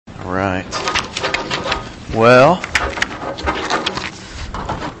right. Well,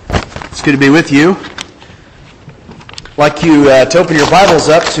 it's good to be with you. I'd like you to open your Bibles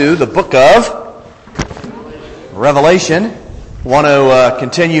up to the book of Revelation. I want to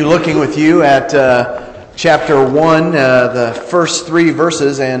continue looking with you at chapter 1, the first 3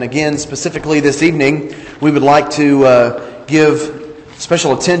 verses. And again, specifically this evening, we would like to give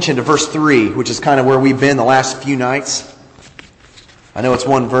special attention to verse 3, which is kind of where we've been the last few nights. I know it's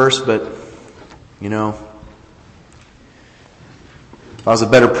one verse, but, you know, if I was a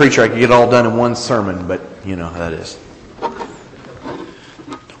better preacher, I could get it all done in one sermon, but you know how that is.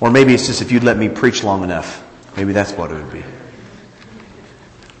 Or maybe it's just if you'd let me preach long enough. Maybe that's what it would be.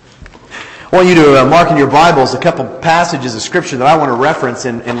 I want you to mark in your Bibles a couple passages of Scripture that I want to reference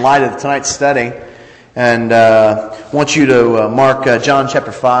in light of tonight's study. And I want you to mark John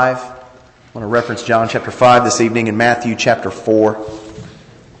chapter 5. I want to reference John chapter 5 this evening and Matthew chapter 4.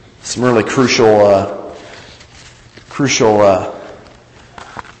 Some really crucial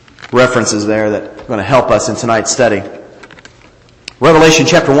references there that are going to help us in tonight's study. Revelation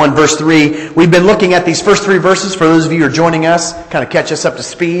chapter 1, verse 3. We've been looking at these first 3 verses. For those of you who are joining us, kind of catch us up to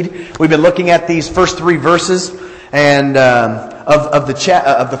speed. We've been looking at these first 3 verses and of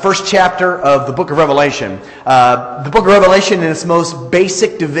the first chapter of the book of Revelation. The book of Revelation, in its most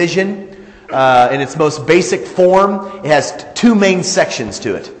basic division, in its most basic form, it has 2 main sections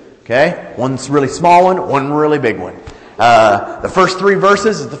to it. Okay, one's really small one really big one. The first 3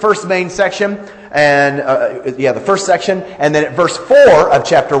 verses is the first main section, and the first section, and then at verse 4 of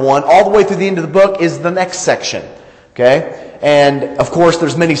chapter 1, all the way through the end of the book, is the next section. Okay, and of course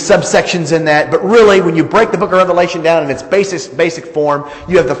there's many subsections in that, but really when you break the book of Revelation down in its basic form,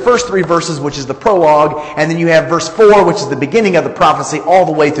 you have the first 3 verses, which is the prologue, and then you have verse 4, which is the beginning of the prophecy, all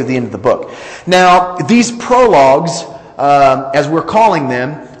the way through the end of the book. Now, these prologues, as we're calling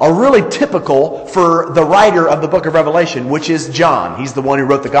them, are really typical for the writer of the book of Revelation, which is John. He's the one who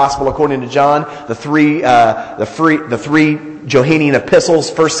wrote the Gospel according to John, the three Johannine epistles,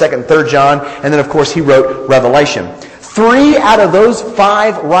 1st, 2nd, 3rd John, and then of course he wrote Revelation. 3 out of those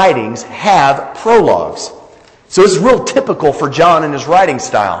 5 writings have prologues. So it's real typical for John and his writing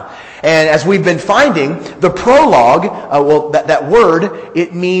style. And as we've been finding, the prologue, that word,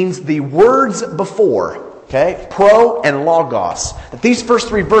 it means the words before. Okay, pro and logos. That these first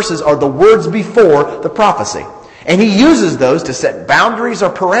 3 verses are the words before the prophecy. And he uses those to set boundaries or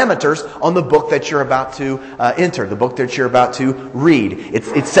parameters on the book that you're about to enter, the book that you're about to read.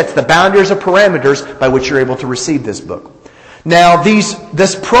 It sets the boundaries or parameters by which you're able to receive this book. Now,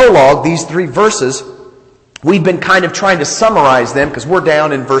 this prologue, these 3 verses, we've been kind of trying to summarize them because we're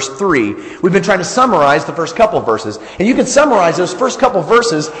down in verse 3. We've been trying to summarize the first couple of verses. And you can summarize those first couple of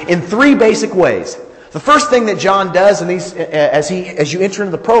verses in 3 basic ways. The first thing that John does as you enter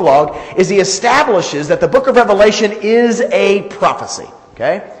into the prologue is he establishes that the book of Revelation is a prophecy.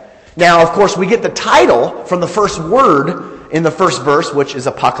 Okay? Now, of course, we get the title from the first word in the first verse, which is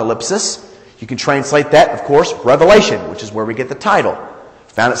apocalypsis. You can translate that, of course, Revelation, which is where we get the title.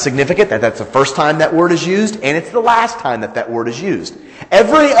 Found it significant that that's the first time that word is used, and it's the last time that word is used.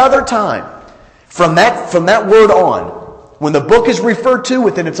 Every other time, from that word on, when the book is referred to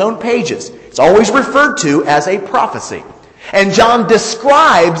within its own pages, it's always referred to as a prophecy. And John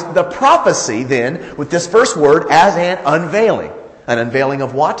describes the prophecy then with this first word as an unveiling. An unveiling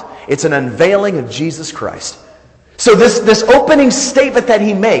of what? It's an unveiling of Jesus Christ. So this opening statement that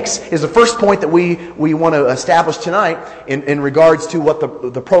he makes is the first point that we want to establish tonight in regards to what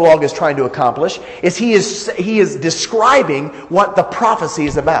the prologue is trying to accomplish, is he is describing what the prophecy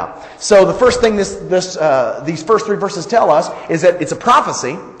is about. So the first thing these first 3 verses tell us is that it's a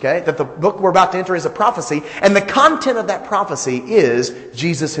prophecy, okay, that the book we're about to enter is a prophecy, and the content of that prophecy is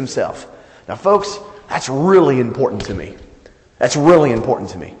Jesus himself. Now folks, that's really important to me. That's really important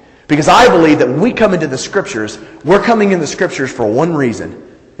to me. Because I believe that when we come into the Scriptures, we're coming into the Scriptures for one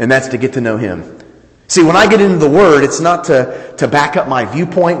reason, and that's to get to know Him. See, when I get into the Word, it's not to back up my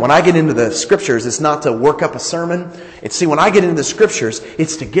viewpoint. When I get into the Scriptures, it's not to work up a sermon. When I get into the Scriptures,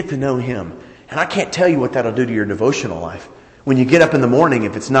 it's to get to know Him. And I can't tell you what that'll do to your devotional life. When you get up in the morning,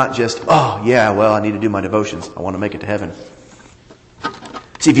 if it's not just, I need to do my devotions. I want to make it to heaven.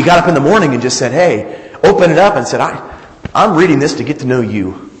 See, if you got up in the morning and just said, hey, open it up and said, I'm reading this to get to know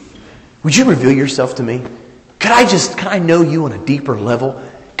you. Would you reveal yourself to me? Can I know you on a deeper level?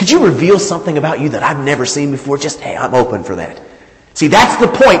 Could you reveal something about you that I've never seen before? I'm open for that. See, that's the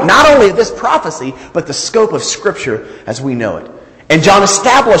point, not only of this prophecy, but the scope of Scripture as we know it. And John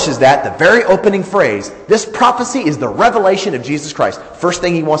establishes that, the very opening phrase, this prophecy is the revelation of Jesus Christ. First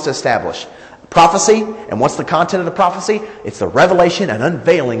thing he wants to establish. Prophecy, and what's the content of the prophecy? It's the revelation and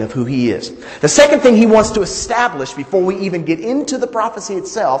unveiling of who He is. The second thing He wants to establish before we even get into the prophecy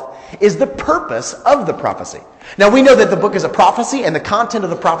itself is the purpose of the prophecy. Now we know that the book is a prophecy and the content of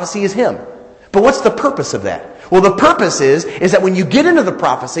the prophecy is Him. But what's the purpose of that? Well, the purpose is that when you get into the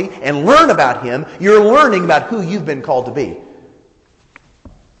prophecy and learn about Him, you're learning about who you've been called to be.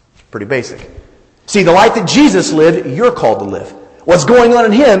 Pretty basic. See, the life that Jesus lived, you're called to live. What's going on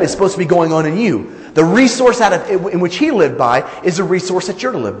in Him is supposed to be going on in you. The resource in which He lived by is a resource that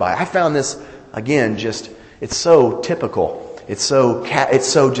you're to live by. I found this, again, it's so typical. It's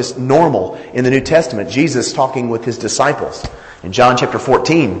so just normal in the New Testament. Jesus talking with His disciples. In John chapter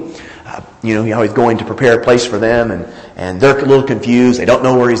 14, how He's going to prepare a place for them, and they're a little confused. They don't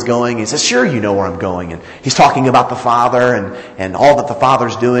know where He's going. He says, sure, you know where I'm going. And He's talking about the Father and all that the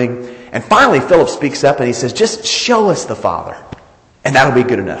Father's doing. And finally, Philip speaks up and he says, just show us the Father, and that'll be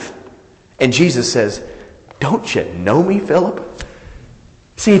good enough. And Jesus says, don't you know me, Philip?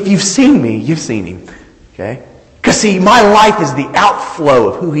 See, if you've seen me, you've seen Him. Okay? Because see, my life is the outflow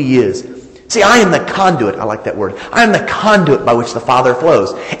of who He is. See, I am the conduit. I like that word. I am the conduit by which the Father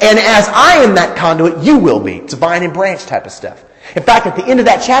flows. And as I am that conduit, you will be. It's vine and branch type of stuff. In fact, at the end of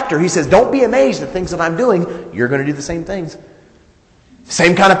that chapter, He says, don't be amazed at things that I'm doing. You're going to do the same things.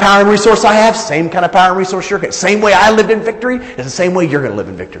 Same kind of power and resource I have, same kind of power and resource you're getting. Same way I lived in victory is the same way you're going to live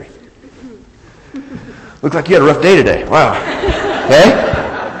in victory. Looks like you had a rough day today. Wow. Okay?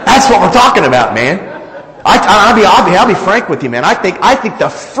 That's what we're talking about, man. I'll be frank with you, man. I think the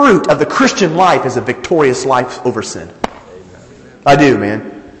fruit of the Christian life is a victorious life over sin. I do,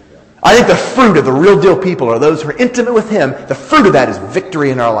 man. I think the fruit of the real deal people are those who are intimate with Him. The fruit of that is victory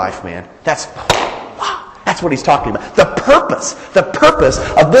in our life, man. That's what He's talking about. The purpose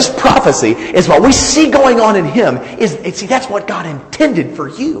of this prophecy is what we see going on in Him. See, that's what God intended for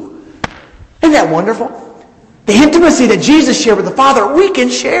you. Isn't that wonderful? The intimacy that Jesus shared with the Father, we can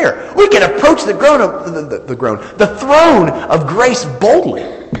share. We can approach the throne of grace boldly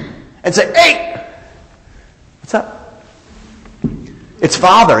and say, hey, what's up? It's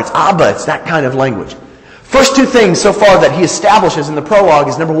Father, it's Abba, it's that kind of language. First two things so far that He establishes in the prologue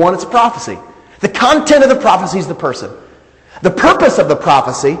is, number one, it's a prophecy. The content of the prophecy is the person. The purpose of the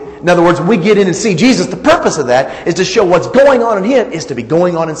prophecy, in other words, when we get in and see Jesus, the purpose of that is to show what's going on in Him is to be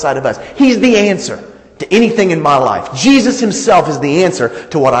going on inside of us. He's the answer to anything in my life. Jesus Himself is the answer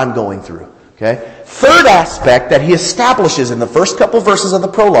to what I'm going through. Okay? Third aspect that He establishes in the first couple verses of the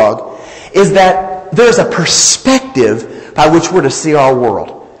prologue is that there's a perspective by which we're to see our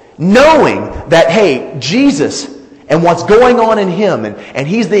world. Knowing that, hey, Jesus and what's going on in Him, and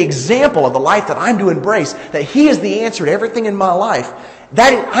He's the example of the life that I'm to embrace, that He is the answer to everything in my life,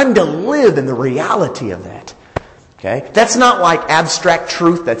 that I'm to live in the reality of that. Okay? That's not like abstract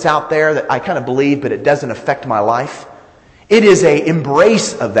truth that's out there that I kind of believe, but it doesn't affect my life. It is an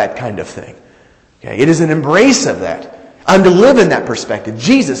embrace of that kind of thing. Okay? It is an embrace of that. I'm to live in that perspective.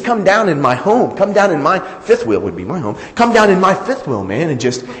 Jesus, come down in my home. Come down in my fifth wheel would be my home. Come down in my fifth wheel, man, and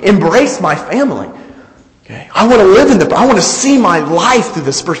just embrace my family. Okay? I want to live I want to see my life through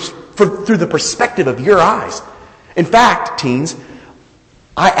the perspective of your eyes. In fact, teens,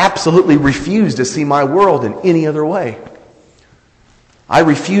 I absolutely refuse to see my world in any other way. I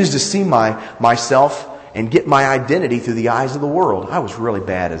refuse to see myself and get my identity through the eyes of the world. I was really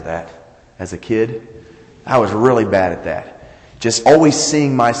bad at that as a kid. I was really bad at that. Just always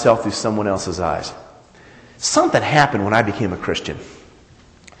seeing myself through someone else's eyes. Something happened when I became a Christian.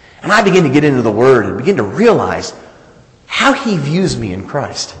 And I began to get into the Word and begin to realize how He views me in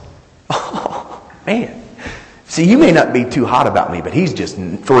Christ. Oh, man. See, you may not be too hot about me, but He's just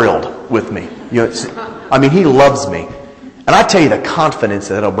thrilled with me. You know, He loves me. And I tell you the confidence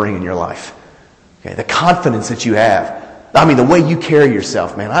that it'll bring in your life. Okay, the confidence that you have. The way you carry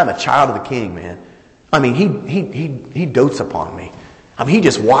yourself, man. I'm a child of the King, man. He dotes upon me. He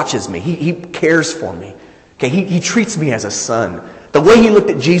just watches me. He cares for me. Okay, he treats me as a son. The way He looked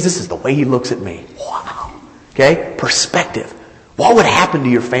at Jesus is the way He looks at me. Wow. Okay, perspective. What would happen to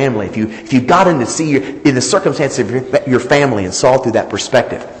your family if you got in to see in the circumstances of your family and saw through that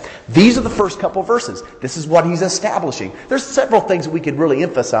perspective? These are the first couple verses. This is what He's establishing. There's several things that we could really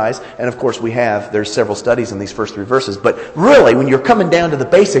emphasize, and of course there's several studies in these first three verses, but really when you're coming down to the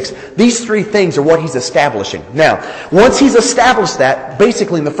basics, these three things are what He's establishing. Now, once He's established that,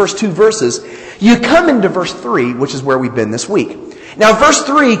 basically in the first two verses, you come into verse 3, which is where we've been this week. Now, verse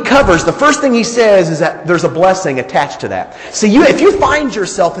 3 covers, the first thing he says is that there's a blessing attached to that. So if you find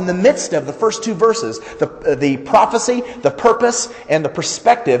yourself in the midst of the first two verses, the prophecy, the purpose, and the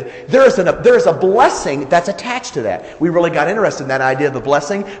perspective, there is a blessing that's attached to that. We really got interested in that idea of the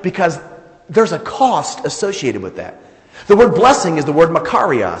blessing because there's a cost associated with that. The word blessing is the word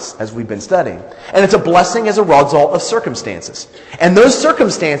makarios, as we've been studying. And it's a blessing as a result of circumstances. And those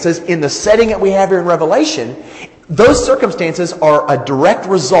circumstances, in the setting that we have here in Revelation, those circumstances are a direct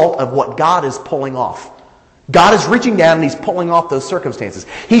result of what God is pulling off. God is reaching down and He's pulling off those circumstances.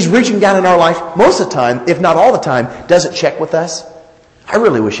 He's reaching down in our life most of the time, if not all the time. Does it check with us? I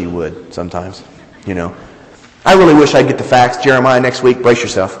really wish He would sometimes, I really wish I'd get the facts. Jeremiah, next week, brace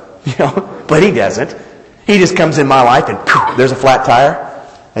yourself. But He doesn't. He just comes in my life and poof, there's a flat tire.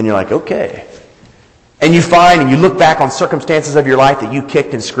 And you're like, okay. And you find and you look back on circumstances of your life that you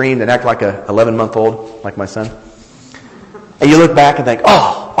kicked and screamed and acted like a 11-month-old, like my son. And you look back and think,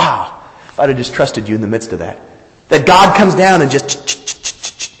 oh, wow, if I'd have just trusted you in the midst of that. That God comes down and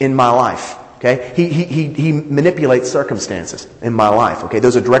just in my life. Okay? He manipulates circumstances in my life. Okay?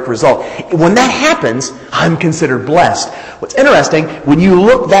 Those are direct result. When that happens, I'm considered blessed. What's interesting, when you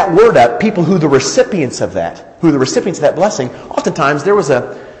look that word up, people who are the recipients of that blessing, oftentimes there was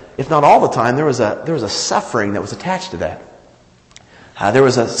if not all the time, there was a suffering that was attached to that. There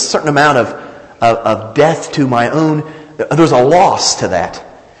was a certain amount of death to my own. There was a loss to that.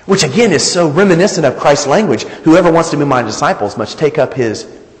 Which again is so reminiscent of Christ's language. Whoever wants to be my disciples must take up his...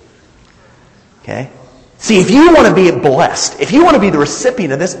 Okay? See, if you want to be blessed, if you want to be the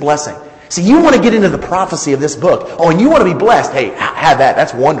recipient of this blessing, see, you want to get into the prophecy of this book, and you want to be blessed, hey, have that.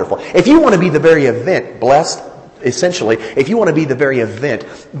 That's wonderful. If you want to be the very event, blessed, essentially, if you want to be the very event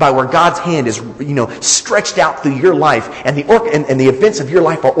by where God's hand is, stretched out through your life and the events of your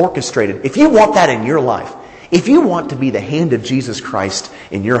life are orchestrated, if you want that in your life, if you want to be the hand of Jesus Christ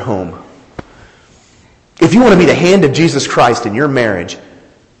in your home, if you want to be the hand of Jesus Christ in your marriage,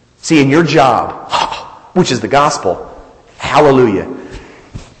 see, in your job, which is the gospel, hallelujah.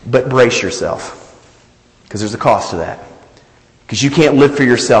 But brace yourself, because there's a cost to that. Because you can't live for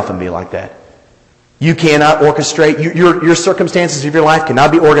yourself and be like that. You cannot orchestrate, your circumstances of your life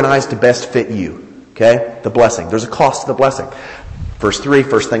cannot be organized to best fit you. Okay? The blessing. There's a cost to the blessing. Verse 3,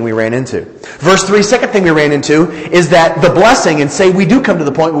 first thing we ran into. Verse 3, second thing we ran into is that the blessing, and say we do come to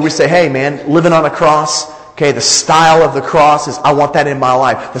the point where we say, hey man, living on a cross, okay, the style of the cross is, I want that in my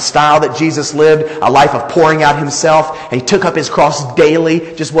life. The style that Jesus lived, a life of pouring out Himself, and He took up His cross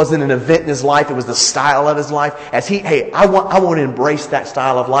daily, just wasn't an event in His life, it was the style of His life. I want to embrace that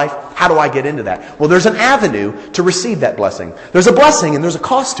style of life. How do I get into that? Well, there's an avenue to receive that blessing. There's a blessing and there's a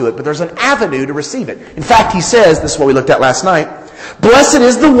cost to it, but there's an avenue to receive it. In fact, He says, this is what we looked at last night, blessed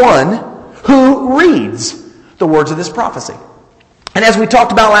is the one who reads the words of this prophecy. And as we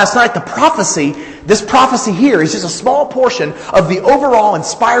talked about last night, this prophecy here is just a small portion of the overall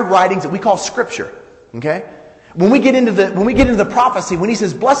inspired writings that we call Scripture. Okay? When we get into the prophecy, when he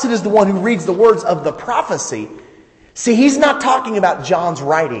says, blessed is the one who reads the words of the prophecy, see, he's not talking about John's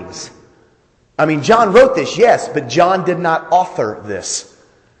writings. I mean, John wrote this, yes, but John did not author this.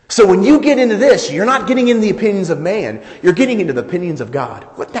 So when you get into this, you're not getting into the opinions of man, you're getting into the opinions of God.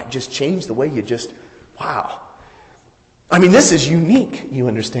 Wouldn't that just change the way you just, wow. I mean, this is unique, you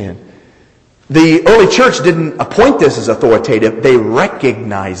understand. The early church didn't appoint this as authoritative. They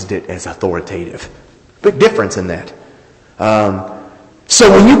recognized it as authoritative. Big difference in that. So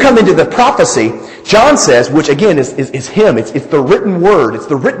when you come into the prophecy, John says, which again is him. It's the written word. It's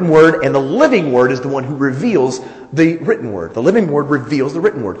the written word, and the living word is the one who reveals the written word. The living word reveals the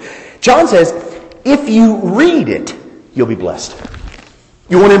written word. John says, if you read it, you'll be blessed.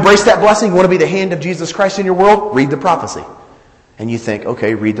 You want to embrace that blessing? You want to be the hand of Jesus Christ in your world? Read the prophecy. And you think,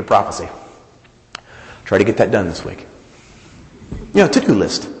 okay, read the prophecy. Try to get that done this week. To-do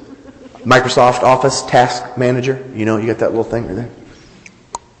list. Microsoft Office Task Manager. You got that little thing right there.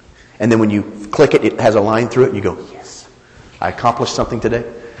 And then when you click it, it has a line through it, and you go, yes, I accomplished something today.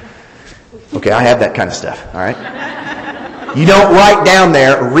 Okay, I have that kind of stuff, all right? You don't write down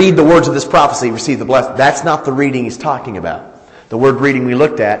there, read the words of this prophecy, receive the blessing. That's not the reading he's talking about. The word reading we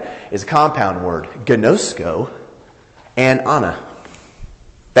looked at is a compound word, gnosko and ana.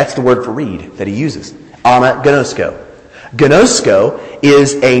 That's the word for read that he uses. Ana, gnosko. Gnosko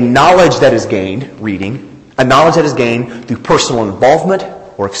is a knowledge that is gained, reading, a knowledge that is gained through personal involvement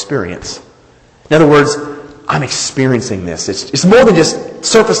or experience. In other words, I'm experiencing this. It's more than just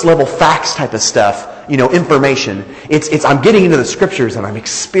surface level facts type of stuff, information. It's I'm getting into the Scriptures and I'm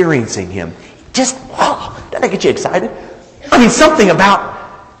experiencing Him. Just, wow, doesn't that get you excited? I mean, something about,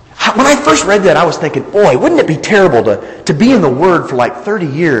 when I first read that, I was thinking, boy, wouldn't it be terrible to be in the Word for like 30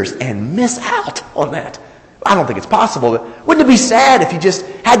 years and miss out on that? I don't think it's possible. But wouldn't it be sad if you just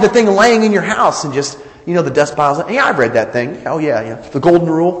had the thing laying in your house and just, the dust piles? Yeah, I've read that thing. Oh, yeah. The Golden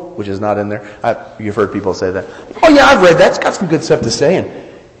Rule, which is not in there. You've heard people say that. Oh, yeah, I've read that. It's got some good stuff to say.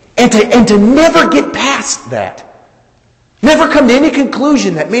 And to never get past that. Never come to any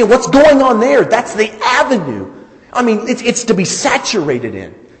conclusion that, man, what's going on there? That's the avenue. I mean, it's to be saturated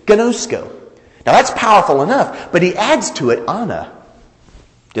in. Gnosko. Now that's powerful enough, but he adds to it ana.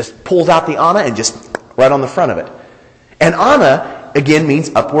 Just pulls out the ana and just right on the front of it. And ana, again,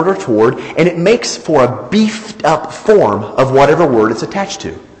 means upward or toward, and it makes for a beefed up form of whatever word it's attached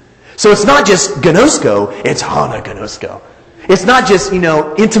to. So it's not just gnosko, it's ana gnosko. It's not just,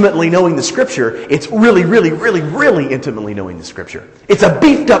 intimately knowing the Scripture. It's really, really, really, really intimately knowing the Scripture. It's a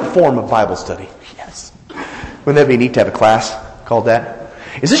beefed up form of Bible study. Yes. Wouldn't that be neat to have a class called that?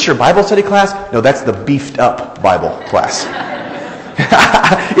 Is this your Bible study class? No, that's the beefed up Bible class.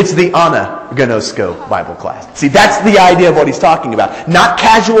 It's the Ana Gnosko Bible class. See, that's the idea of what he's talking about. Not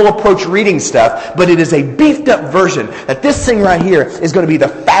casual approach reading stuff, but it is a beefed up version that this thing right here is going to be the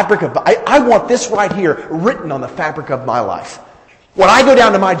fabric of... I want this right here written on the fabric of my life. When I go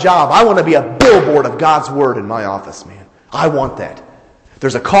down to my job, I want to be a billboard of God's Word in my office, man. I want that.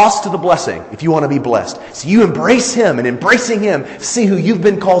 There's a cost to the blessing if you want to be blessed. So you embrace Him, and embracing Him, see who you've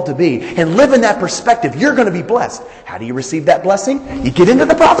been called to be, and live in that perspective. You're going to be blessed. How do you receive that blessing? You get into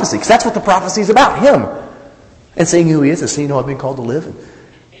the prophecy, because that's what the prophecy is about, Him. And seeing who He is and seeing how I've been called to live.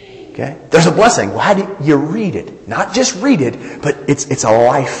 Okay? There's a blessing. Well, how do you read it? Not just read it, but it's a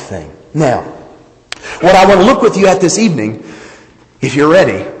life thing. Now, what I want to look with you at this evening, if you're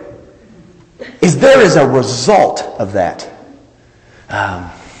ready, is there is a result of that.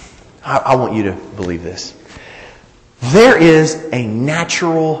 I want you to believe this. There is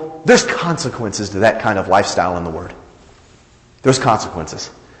there's consequences to that kind of lifestyle in the Word. There's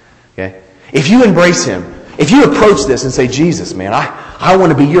consequences. Okay? If you embrace Him, if you approach this and say, Jesus, man, I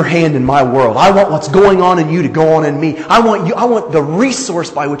want to be your hand in my world. I want what's going on in you to go on in me. I want the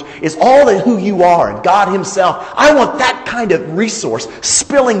resource by which is all that who you are and God Himself. I want that kind of resource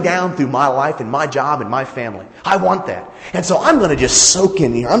spilling down through my life and my job and my family. I want that. And so I'm going to just soak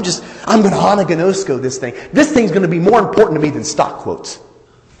in here. I'm going to Ana Gnosko this thing. This thing's going to be more important to me than stock quotes.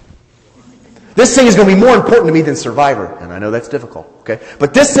 This thing is going to be more important to me than Survivor. And I know that's difficult. Okay?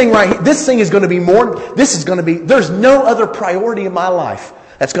 But this thing right here, this thing is going to be there's no other priority in my life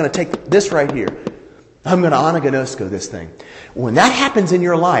that's going to take this right here. I'm going to Ana Gnosko this thing. When that happens in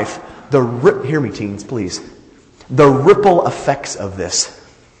your life, hear me teens, please. The ripple effects of this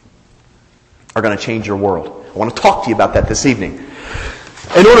are going to change your world. I want to talk to you about that this evening.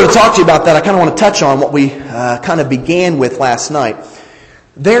 In order to talk to you about that, I kind of want to touch on what we kind of began with last night.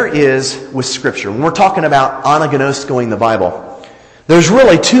 There is, with Scripture, when we're talking about Ana Gnoskoing the Bible, there's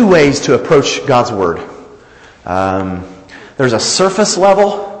really two ways to approach God's Word. There's a surface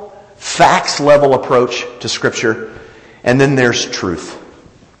level, facts level approach to Scripture, and then there's truth.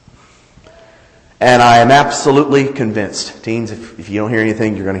 And I am absolutely convinced, teens, if you don't hear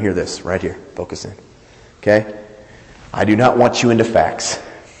anything, you're going to hear this right here. Focus in. Okay? I do not want you into facts.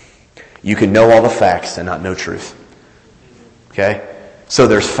 You can know all the facts and not know truth. Okay? So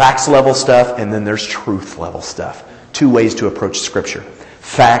there's facts level stuff and then there's truth level stuff. Two ways to approach Scripture.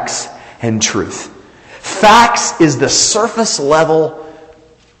 Facts and truth. Facts is the surface level,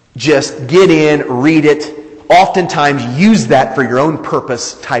 just get in, read it, oftentimes use that for your own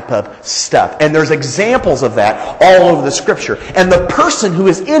purpose type of stuff. And there's examples of that all over the Scripture. And the person who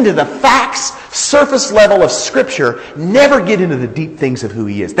is into the facts, surface level of Scripture, never get into the deep things of who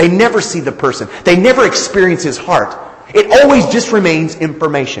he is. They never see the person. They never experience his heart. It always just remains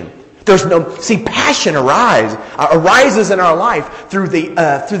information. Passion arises in our life through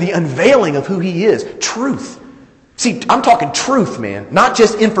the unveiling of who He is. Truth. See, I'm talking truth, man. Not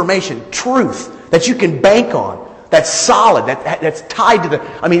just information. Truth that you can bank on. That's solid. That's tied to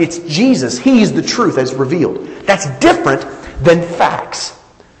it's Jesus. He's the truth as revealed. That's different than facts.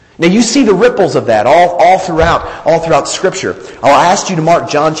 Now you see the ripples of that all throughout Scripture. I'll ask you to mark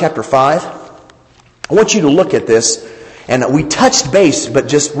John chapter 5. I want you to look at this. And we touched base, but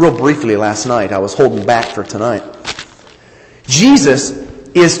just real briefly last night. I was holding back for tonight. Jesus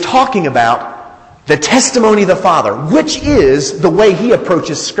is talking about the testimony of the Father, which is the way He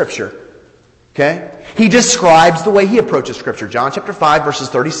approaches Scripture. Okay? He describes the way He approaches Scripture. John chapter 5, verses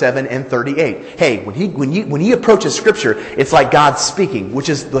 37 and 38. Hey, when He approaches Scripture, it's like God speaking, which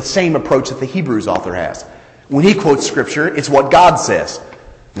is the same approach that the Hebrews author has. When he quotes Scripture, it's what God says,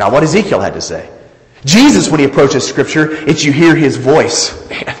 not what Ezekiel had to say. Jesus, when He approaches Scripture, it's you hear His voice.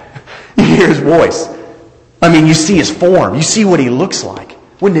 You hear His voice. You see His form. You see what He looks like.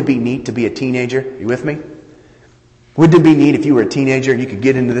 Wouldn't it be neat to be a teenager? You with me? Wouldn't it be neat if you were a teenager and you could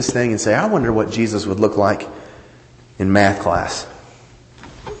get into this thing and say, I wonder what Jesus would look like in math class.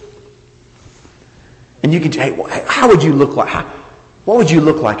 And you could, hey, how would you look like? What would you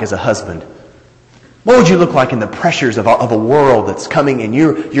look like as a husband? What would you look like in the pressures of a world that's coming and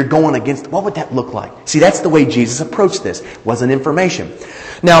you're going against? What would that look like? See, that's the way Jesus approached this. It wasn't information.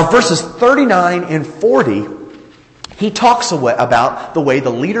 Now, verses 39 and 40, he talks about the way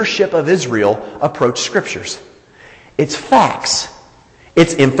the leadership of Israel approached Scriptures. It's facts.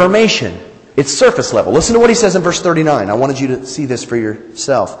 It's information. It's surface level. Listen to what he says in verse 39. I wanted you to see this for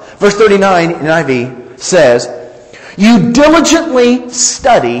yourself. Verse 39 in NIV says, "You diligently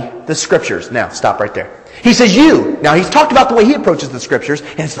study the Scriptures." Now, stop right there. He says you. Now, he's talked about the way he approaches the Scriptures,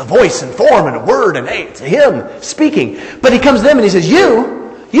 and it's the voice and form and a word, and hey, it's him speaking. But he comes to them and he says,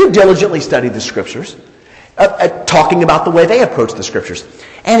 you diligently study the Scriptures, talking about the way they approach the Scriptures.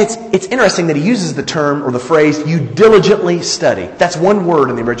 And it's interesting that he uses the term or the phrase, "you diligently study." That's one word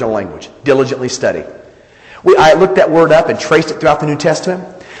in the original language, diligently study. I looked that word up and traced it throughout the New Testament.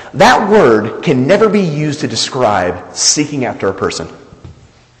 That word can never be used to describe seeking after a person.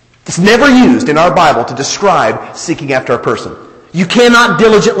 It's never used in our Bible to describe seeking after a person. You cannot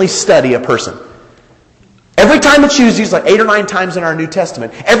diligently study a person. Every time it's used like 8 or 9 times in our New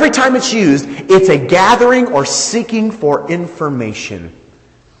Testament, every time it's used, it's a gathering or seeking for information.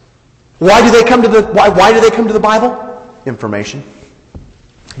 Why do they come to the Bible? Information.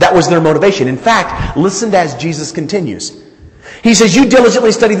 That was their motivation. In fact, listen as Jesus continues. He says, "You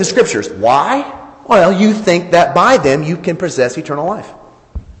diligently study the Scriptures." Why? Well, you think that by them you can possess eternal life.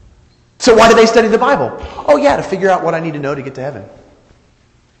 So why do they study the Bible? Oh yeah, to figure out what I need to know to get to heaven.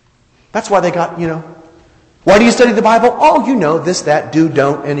 That's why they got, Why do you study the Bible? Oh, this, that, do,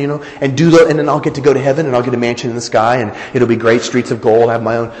 don't, and and then I'll get to go to heaven, and I'll get a mansion in the sky, and it'll be great, streets of gold. I have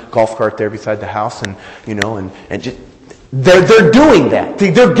my own golf cart there beside the house, and just they're doing that.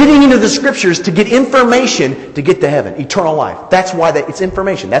 They're getting into the Scriptures to get information to get to heaven, eternal life. That's why it's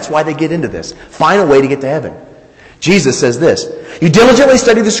information. That's why they get into this. Find a way to get to heaven. Jesus says this, "You diligently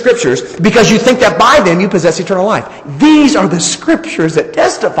study the Scriptures because you think that by them you possess eternal life. These are the Scriptures that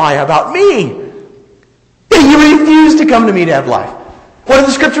testify about me. You refuse to come to me to have life." What do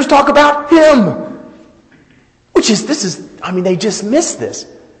the Scriptures talk about? Him. They just miss this.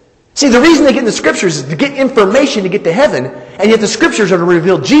 See, the reason they get in the Scriptures is to get information to get to heaven, and yet the Scriptures are to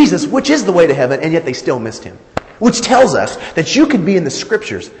reveal Jesus, which is the way to heaven, and yet they still missed Him. Which tells us that you can be in the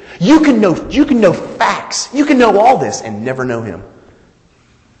Scriptures. You can know facts. You can know all this and never know Him.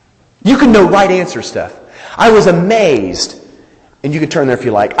 You can know right answer stuff. I was amazed, and you can turn there if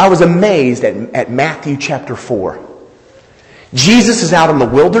you like. I was amazed at Matthew chapter 4. Jesus is out in the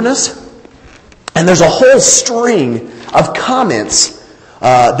wilderness, and there's a whole string of comments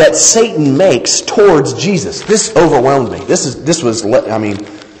that Satan makes towards Jesus. This overwhelmed me.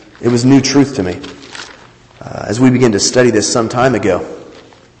 It was new truth to me as we begin to study this some time ago.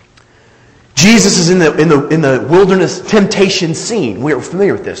 Jesus is in the wilderness temptation scene. We're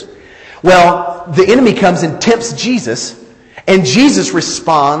familiar with this. Well, the enemy comes and tempts Jesus, and Jesus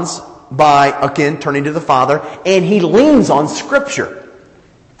responds by, again, turning to the Father, and he leans on Scripture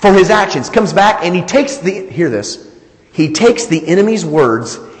for his actions. Comes back and he takes He takes the enemy's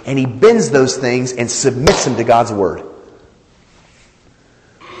words and he bends those things and submits them to God's Word.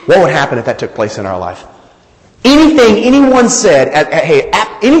 What would happen if that took place in our life? Anything anyone said,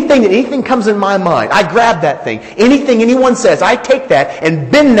 anything comes in my mind, I grab that thing. Anything anyone says, I take that and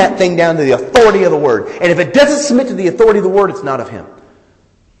bend that thing down to the authority of the Word. And if it doesn't submit to the authority of the Word, it's not of Him.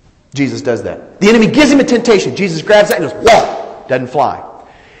 Jesus does that. The enemy gives him a temptation. Jesus grabs that and goes, whoa, doesn't fly.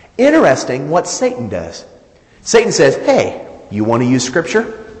 Interesting what Satan does. Satan says, hey, you want to use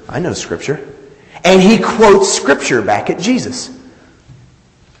Scripture? I know Scripture. And he quotes Scripture back at Jesus.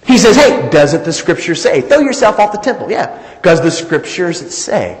 He says, hey, doesn't the Scripture say? Throw yourself off the temple. Yeah, because the Scriptures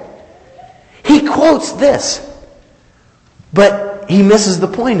say. He quotes this. But he misses the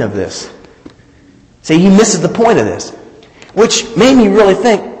point of this. See, he misses the point of this. Which made me really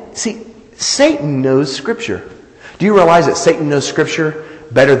think, see, Satan knows Scripture. Do you realize that Satan knows Scripture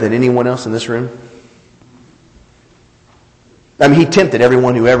better than anyone else in this room? I mean, he tempted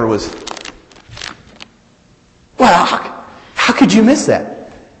everyone who ever was. Well, how could you miss that?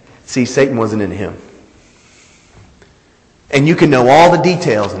 See, Satan wasn't into him. And you can know all the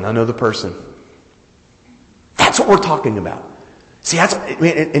details and not know the person. That's what we're talking about. See,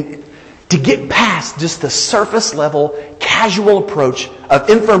 and to get past just the surface level, casual approach of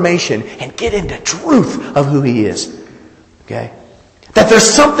information and get into truth of who He is. Okay? That there's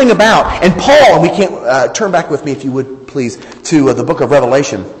something about, and Paul, and we can't turn back with me if you would please to the book of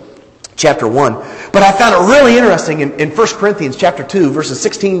Revelation. chapter 1. But I found it really interesting in 1 Corinthians chapter 2, verses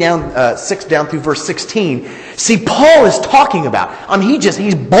 6 down through verse 16. See, Paul is talking about,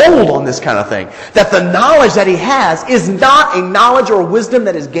 he's bold on this kind of thing. That the knowledge that he has is not a knowledge or wisdom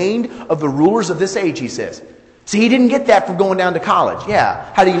that is gained of the rulers of this age, he says. See, he didn't get that from going down to college.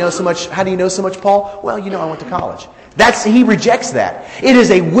 Yeah. How do you know so much, Paul? Well, I went to college. He rejects that. It is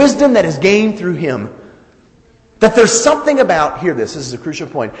a wisdom that is gained through him. That there's something about, this is a crucial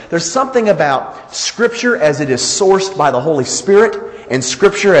point, there's something about Scripture as it is sourced by the Holy Spirit and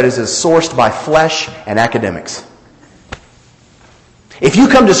Scripture as it is sourced by flesh and academics. If you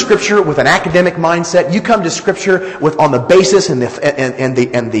come to Scripture with an academic mindset, you come to Scripture on the basis and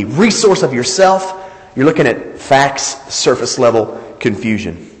the resource of yourself, you're looking at facts, surface level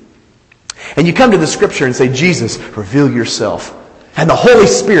confusion. And you come to the Scripture and say, Jesus, reveal yourself. And the Holy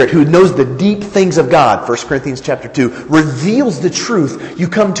Spirit, who knows the deep things of God, 1 Corinthians chapter 2, reveals the truth. You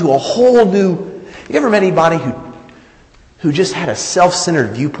come to a whole new... You ever met anybody who just had a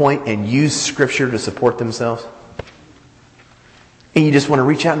self-centered viewpoint and used Scripture to support themselves? And you just want to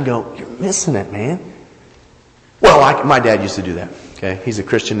reach out and go, you're missing it, man. Well, my dad used to do that. Okay, he's a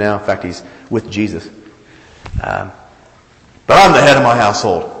Christian now. In fact, he's with Jesus. But I'm the head of my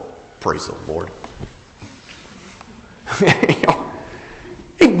household. Praise the Lord.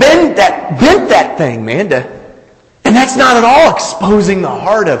 He bent that thing, man. And that's not at all exposing the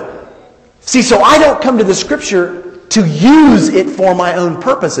heart of... See, so I don't come to the Scripture to use it for my own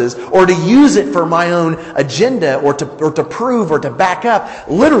purposes or to use it for my own agenda or to prove or to back up.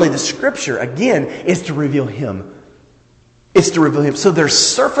 Literally, the Scripture, again, is to reveal Him. It's to reveal Him. So there's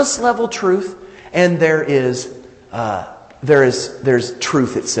surface level truth and there's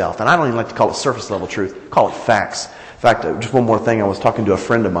truth itself. And I don't even like to call it surface level truth. Call it facts. In fact, just one more thing. I was talking to a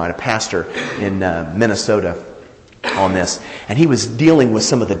friend of mine, a pastor in Minnesota, on this. And he was dealing with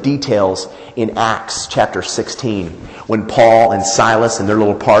some of the details in Acts chapter 16 when Paul and Silas and their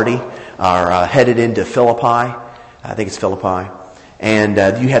little party are headed into Philippi. I think it's Philippi. And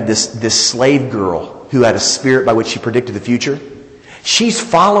you had this slave girl who had a spirit by which she predicted the future. She's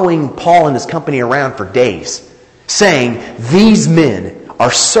following Paul and his company around for days, saying, these men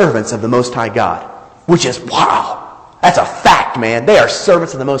are servants of the Most High God. Which is, wow, that's a fact, man. They are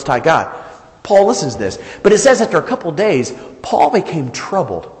servants of the Most High God. Paul listens to this. But it says after a couple of days, Paul became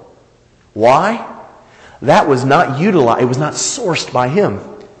troubled. Why? That was not utilized. It was not sourced by him.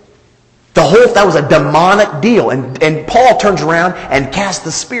 That was a demonic deal. And Paul turns around and casts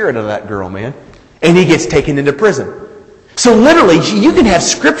the spirit of that girl, man. And he gets taken into prison. So literally, you can have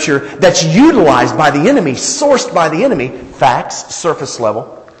Scripture that's utilized by the enemy, sourced by the enemy, facts, surface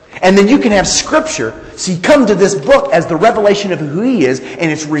level. And then you can have Scripture. So you come to this book as the revelation of who He is, and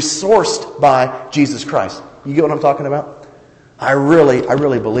it's resourced by Jesus Christ. You get what I'm talking about? I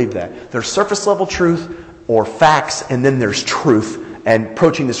really believe that. There's surface level truth or facts, and then there's truth. And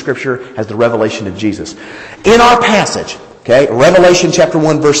approaching the Scripture as the revelation of Jesus. In our passage, okay, Revelation chapter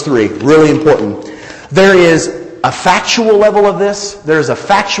 1, verse 3, really important. There is a factual level of this. There's a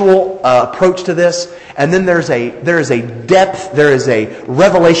factual approach to this. And then there is a depth, there is a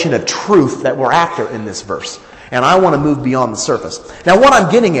revelation of truth that we're after in this verse. And I want to move beyond the surface. Now what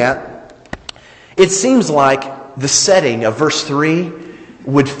I'm getting at, it seems like the setting of verse 3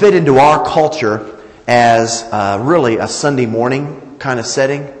 would fit into our culture as really a Sunday morning kind of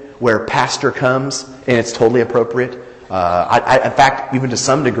setting where pastor comes and it's totally appropriate. In fact, even to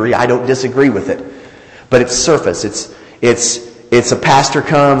some degree, I don't disagree with it. But it's surface. It's a pastor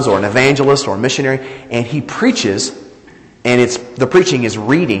comes or an evangelist or a missionary and he preaches and the preaching is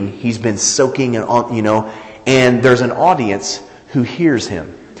reading. He's been soaking and there's an audience who hears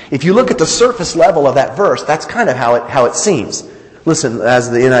him. If you look at the surface level of that verse, that's kind of how it seems. Listen as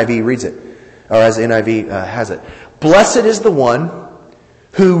the NIV reads it, or as the NIV has it. Blessed is the one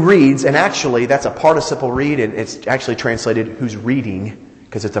who reads, and actually that's a participle read, and it's actually translated who's reading,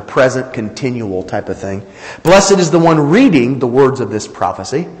 because it's a present continual type of thing. Blessed is the one reading the words of this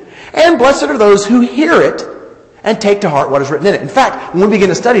prophecy, and blessed are those who hear it and take to heart what is written in it. In fact, when we begin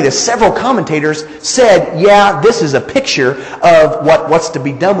to study this, several commentators said, yeah, this is a picture of what's to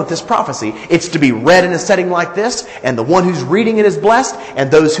be done with this prophecy. It's to be read in a setting like this, and the one who's reading it is blessed, and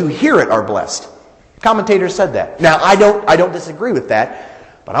those who hear it are blessed. Commentators said that. Now, I don't disagree with that.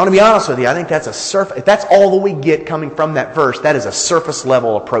 But I want to be honest with you, I think that's if that's all that we get coming from that verse, that is a surface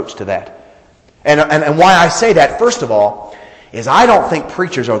level approach to that. And why I say that, first of all, is I don't think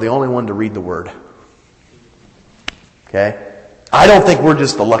preachers are the only one to read the Word. Okay? I don't think we're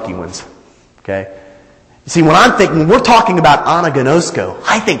just the lucky ones. Okay? See, when we're talking about anagnosko,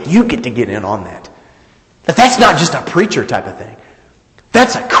 I think you get to get in on that. That's not just a preacher type of thing.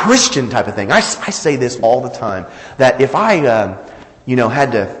 That's a Christian type of thing. I say this all the time, that if I,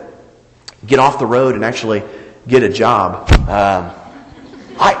 had to get off the road and actually get a job,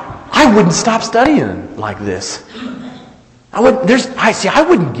 I wouldn't stop studying like this. I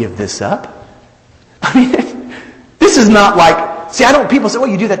wouldn't give this up. I mean, this is not like, people say, well,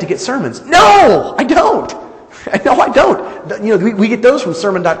 you do that to get sermons. No, I don't. No, I don't. We get those from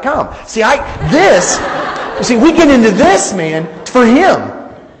sermon.com. We get into this, man, for Him.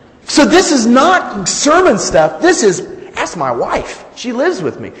 So this is not sermon stuff. This is, ask my wife. She lives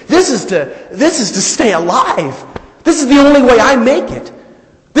with me. This is to stay alive. This is the only way I make it.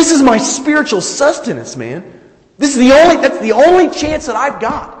 This is my spiritual sustenance, man. That's the only chance that I've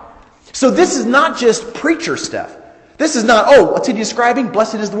got. So this is not just preacher stuff. This is not, what's he describing?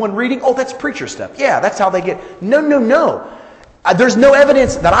 Blessed is the one reading. Oh, that's preacher stuff. Yeah, that's how they get. No. There's no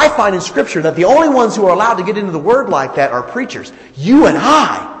evidence that I find in Scripture that the only ones who are allowed to get into the Word like that are preachers. You and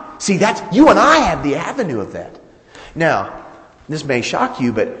I. See, you and I have the avenue of that. Now, this may shock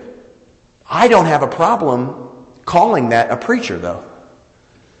you, but I don't have a problem calling that a preacher, though.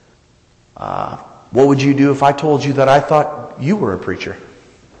 What would you do if I told you that I thought you were a preacher?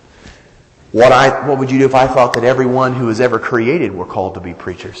 What would you do if I thought that everyone who was ever created were called to be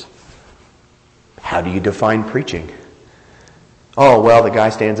preachers? How do you define preaching? Oh, well, the guy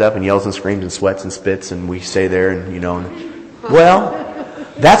stands up and yells and screams and sweats and spits and we stay there and, Well,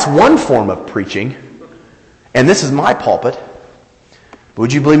 that's one form of preaching. And this is my pulpit.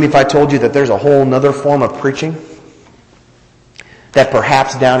 Would you believe me if I told you that there's a whole other form of preaching? That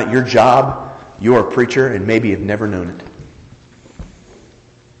perhaps down at your job, you're a preacher and maybe you've never known it.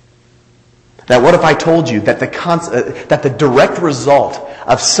 That what if I told you that the direct result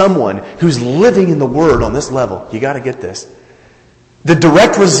of someone who's living in the Word on this level, you got to get this, the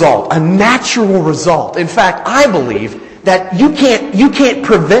direct result, a natural result. In fact, I believe that you can't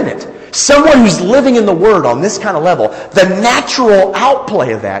prevent it. Someone who's living in the Word on this kind of level, the natural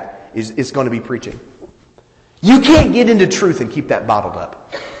outplay of that is going to be preaching. You can't get into truth and keep that bottled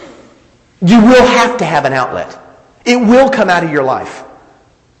up. You will have to have an outlet. It will come out of your life.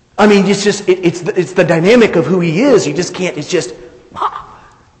 I mean, it's the dynamic of who He is. You just can't,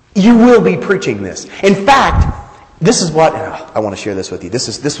 you will be preaching this. In fact, this is what, I want to share this with you.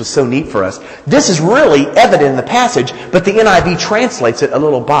 This was so neat for us. This is really evident in the passage, but the NIV translates it a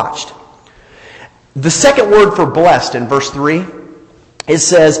little botched. The second word for blessed in verse 3, it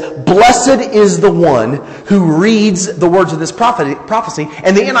says, blessed is the one who reads the words of this prophecy.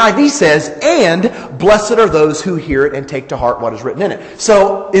 And the NIV says, and blessed are those who hear it and take to heart what is written in it.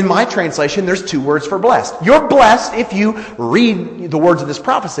 So in my translation, there's two words for blessed. You're blessed if you read the words of this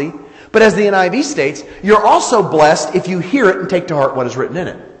prophecy. But as the NIV states, you're also blessed if you hear it and take to heart what is written in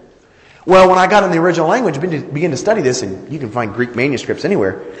it. Well, when I got in the original language, began to study this, and you can find Greek manuscripts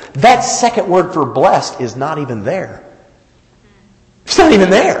anywhere, that second word for blessed is not even there. It's not even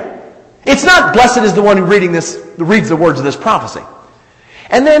there. It's not blessed is the one who reads the words of this prophecy.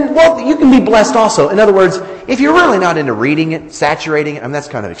 And then, well, you can be blessed also. In other words, if you're really not into reading it, saturating it, that's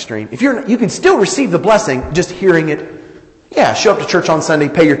kind of extreme. You can still receive the blessing just hearing it. Yeah, show up to church on Sunday,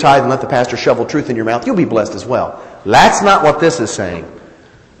 pay your tithe, and let the pastor shovel truth in your mouth. You'll be blessed as well. That's not what this is saying.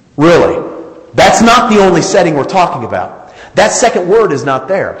 Really. That's not the only setting we're talking about. That second word is not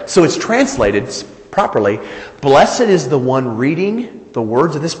there. So it's translated properly. Blessed is the one reading the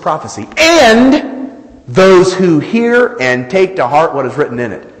words of this prophecy and those who hear and take to heart what is written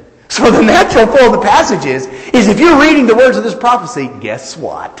in it. So the natural flow of the passage is if you're reading the words of this prophecy, guess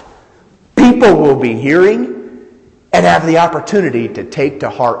what? People will be hearing and have the opportunity to take to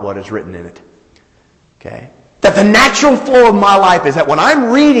heart what is written in it. Okay? That the natural flow of my life is that when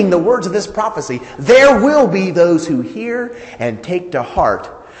I'm reading the words of this prophecy, there will be those who hear and take to heart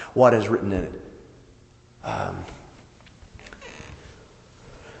what is written in it. I'm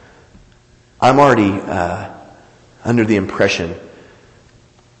already under the impression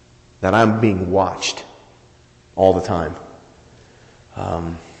that I'm being watched all the time.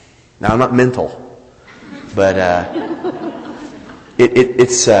 Now, I'm not mental. But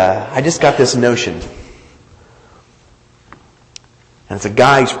I just got this notion. And it's a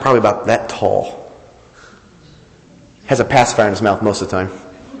guy who's probably about that tall. Has a pacifier in his mouth most of the time.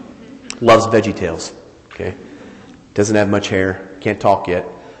 Loves VeggieTales. Okay? Doesn't have much hair. Can't talk yet.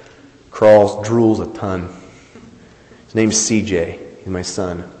 Crawls, drools a ton. His name's CJ. He's my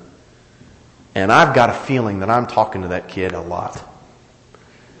son. And I've got a feeling that I'm talking to that kid a lot.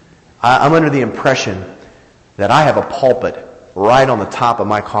 I'm under the impression that I have a pulpit right on the top of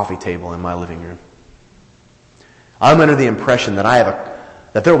my coffee table in my living room. I'm under the impression that I have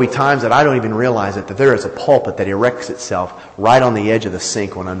That there will be times that I don't even realize it, that there is a pulpit that erects itself right on the edge of the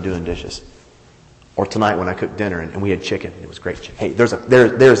sink when I'm doing dishes. Or tonight when I cooked dinner and we had chicken. It was great chicken. Hey, there's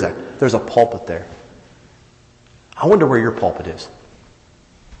a pulpit there. I wonder where your pulpit is.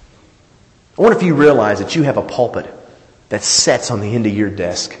 I wonder if you realize that you have a pulpit that sets on the end of your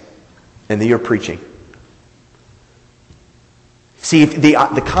desk and that you're preaching. See,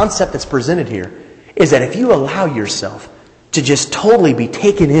 the concept that's presented here is that if you allow yourself to just totally be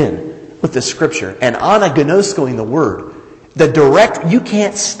taken in with the Scripture and anagnoskoing the Word, you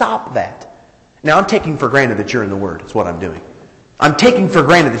can't stop that. Now, I'm taking for granted that you're in the Word. That's what I'm doing. I'm taking for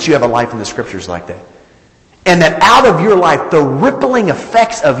granted that you have a life in the Scriptures like that. And that out of your life, the rippling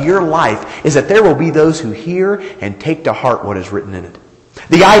effects of your life is that there will be those who hear and take to heart what is written in it.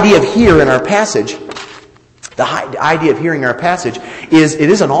 The idea of hear in our passage, the idea of hearing our passage is it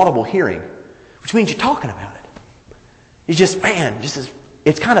is an audible hearing, which means you're talking about it. You just,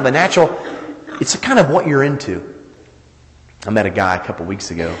 it's kind of a natural, it's kind of what you're into. I met a guy a couple weeks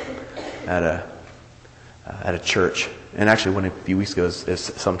ago at a church, and actually went a few weeks ago,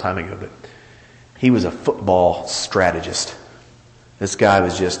 some time ago, but he was a football strategist. This guy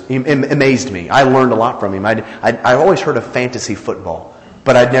was he amazed me. I learned a lot from him. I always heard of fantasy football,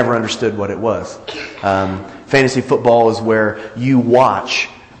 but I'd never understood what it was. Fantasy football is where you watch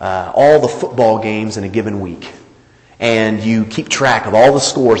all the football games in a given week. And you keep track of all the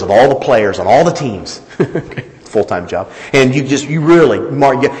scores of all the players on all the teams. Full-time job. And you really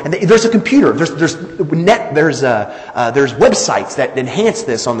mark. And there's a computer. There's websites that enhance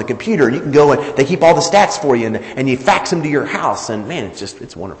this on the computer. You can go and they keep all the stats for you, and you fax them to your house. And man,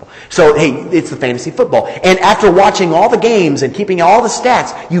 it's wonderful. So hey, it's the fantasy football. And after watching all the games and keeping all the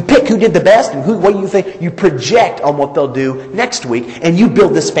stats, you pick who did the best and what you think. You project on what they'll do next week, and you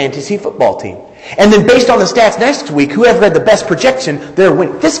build this fantasy football team. And then based on the stats next week, whoever had the best projection, they're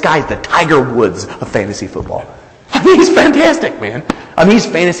winning. This guy's the Tiger Woods of fantasy football. I mean, he's fantastic, man. I mean, he's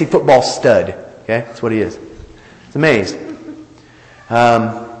fantasy football stud. Okay? That's what he is. It's amazed.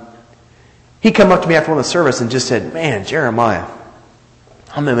 He come up to me after one of the service and just said, man, Jeremiah,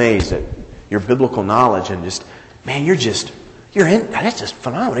 I'm amazed at your biblical knowledge and just, man, that's just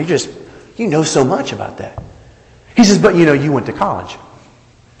phenomenal. You know so much about that. He says, but you went to college.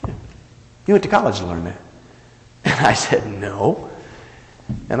 You went to college to learn that. And I said, no.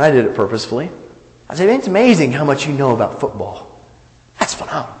 And I did it purposefully. I said, it's amazing how much you know about football. That's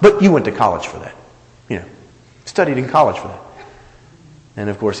phenomenal. But you went to college for that. Studied in college for that. And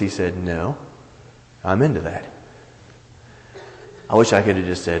of course he said, no, I'm into that. I wish I could have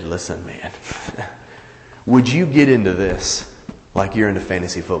just said, listen, man, would you get into this like you're into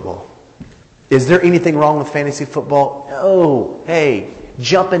fantasy football? Is there anything wrong with fantasy football? No. Hey,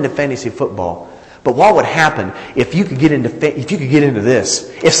 jump into fantasy football. But what would happen if you could get into this?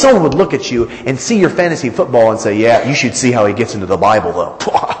 If someone would look at you and see your fantasy football and say, yeah, you should see how he gets into the Bible, though.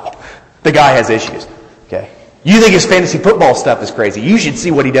 The guy has issues. Okay? You think his fantasy football stuff is crazy. You should see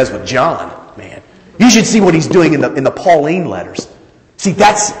what he does with John, man. You should see what he's doing in the Pauline letters. See,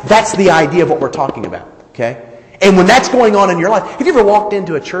 that's the idea of what we're talking about. Okay? And when that's going on in your life, have you ever walked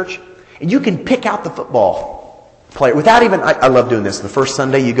into a church and you can pick out the football player without even, I love doing this. The first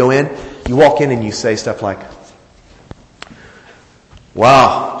Sunday you go in, you walk in and you say stuff like,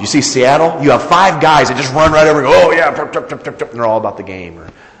 wow, you see Seattle? You have 5 guys that just run right over and go, oh yeah, and they're all about the game.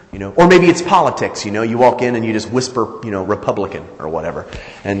 Or maybe it's politics, you walk in and you just whisper, Republican or whatever.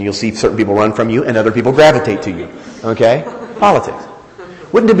 And you'll see certain people run from you and other people gravitate to you. Okay? Politics.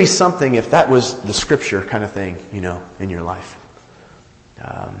 Wouldn't it be something if that was the Scripture kind of thing, in your life?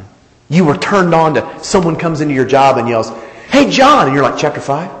 You were turned on to someone comes into your job and yells, hey, John. And you're like, chapter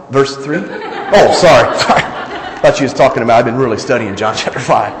 5, verse 3? Oh, sorry. Thought you was talking about, I've been really studying John chapter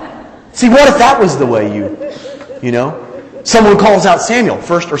 5. See, what if that was the way someone calls out Samuel,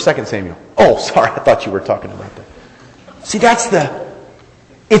 1st or 2nd Samuel. Oh, sorry. I thought you were talking about that. See, that's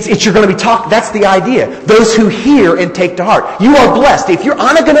you're going to be talking, that's the idea. Those who hear and take to heart. You are blessed. If you're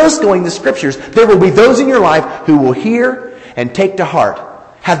anagnoskoing the Scriptures, there will be those in your life who will hear and take to heart.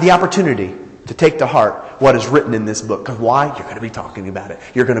 Have the opportunity to take to heart what is written in this book. Because why? You're going to be talking about it.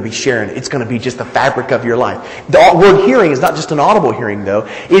 You're going to be sharing it. It's going to be just the fabric of your life. The word hearing is not just an audible hearing, though.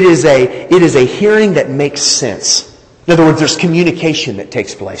 It is a hearing that makes sense. In other words, there's communication that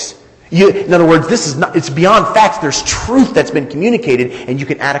takes place. In other words, it's beyond facts. There's truth that's been communicated, and you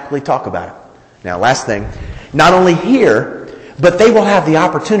can adequately talk about it. Now, last thing, not only hear, but they will have the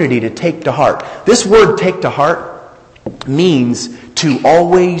opportunity to take to heart. This word take to heart means to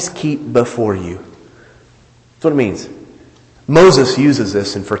always keep before you. That's what it means. Moses uses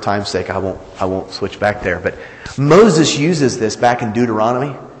this, and for time's sake, I won't switch back there. But Moses uses this back in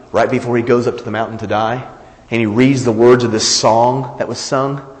Deuteronomy, right before he goes up to the mountain to die. And he reads the words of this song that was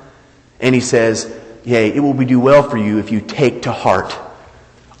sung. And he says, yea, it will do well for you if you take to heart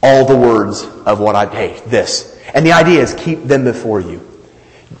all the words of what this. And the idea is keep them before you.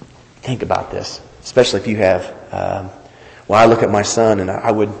 Think about this, especially if you have, I look at my son and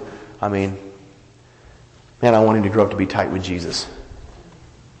I want him to grow up to be tight with Jesus.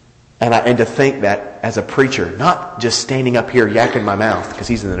 And to think that as a preacher, not just standing up here yakking my mouth because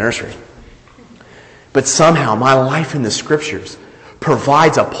he's in the nursery, but somehow my life in the Scriptures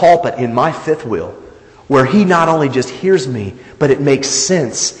provides a pulpit in my fifth wheel where he not only just hears me, but it makes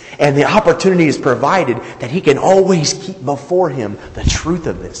sense. And the opportunity is provided that he can always keep before him the truth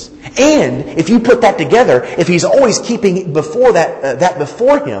of this. And if you put that together, if he's always keeping before that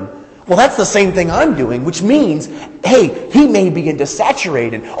before him, well, that's the same thing I'm doing, which means, hey, he may begin to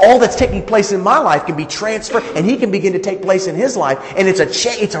saturate, and all that's taking place in my life can be transferred, and he can begin to take place in his life, and it's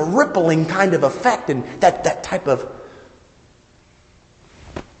a rippling kind of effect, and that type of...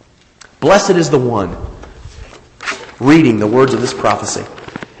 Blessed is the one reading the words of this prophecy,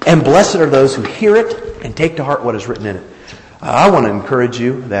 and blessed are those who hear it and take to heart what is written in it. I want to encourage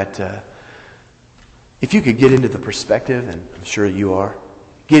you that if you could get into the perspective, and I'm sure you are,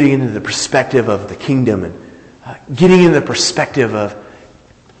 getting into the perspective of the kingdom and getting into the perspective of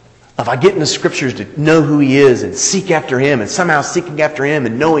I get in the Scriptures to know who He is and seek after Him, and somehow seeking after Him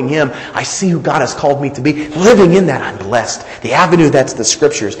and knowing Him, I see who God has called me to be. Living in that, I'm blessed. The avenue, that's the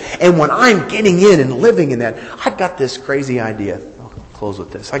Scriptures. And when I'm getting in and living in that, I've got this crazy idea. I'll close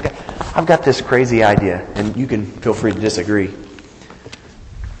with this. I've got this crazy idea, and you can feel free to disagree.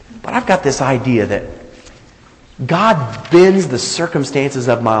 But I've got this idea that God bends the circumstances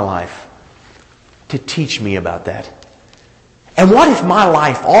of my life to teach me about that. And what if my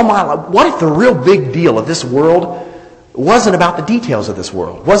life, what if the real big deal of this world wasn't about the details of this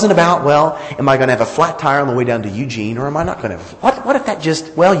world? Wasn't about, am I going to have a flat tire on the way down to Eugene, or am I not going to have... What if that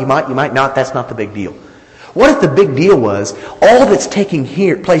just, you might not, that's not the big deal. What if the big deal was, all that's taking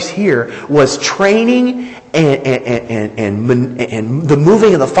place here was training and the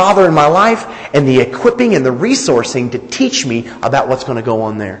moving of the Father in my life, and the equipping and the resourcing to teach me about what's going to go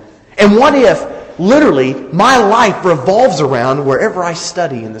on there? And what if literally my life revolves around wherever I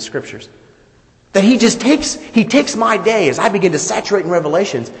study in the Scriptures? That He takes my day as I begin to saturate in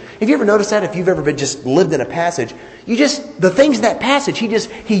Revelations. Have you ever noticed that? If you've ever been just lived in a passage, the things in that passage,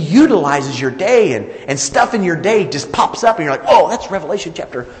 He utilizes your day, and stuff in your day just pops up, and you're like, whoa, that's Revelation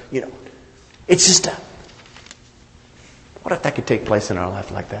chapter, It's just what if that could take place in our life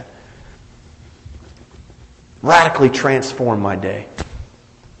like that? Radically transform my day.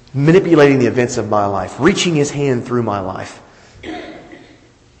 Manipulating the events of my life. Reaching His hand through my life.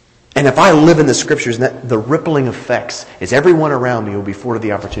 And if I live in the Scriptures, the rippling effects is everyone around me will be afforded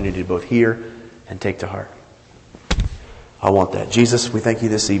the opportunity to both hear and take to heart. I want that. Jesus, we thank You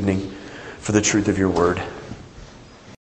this evening for the truth of Your Word.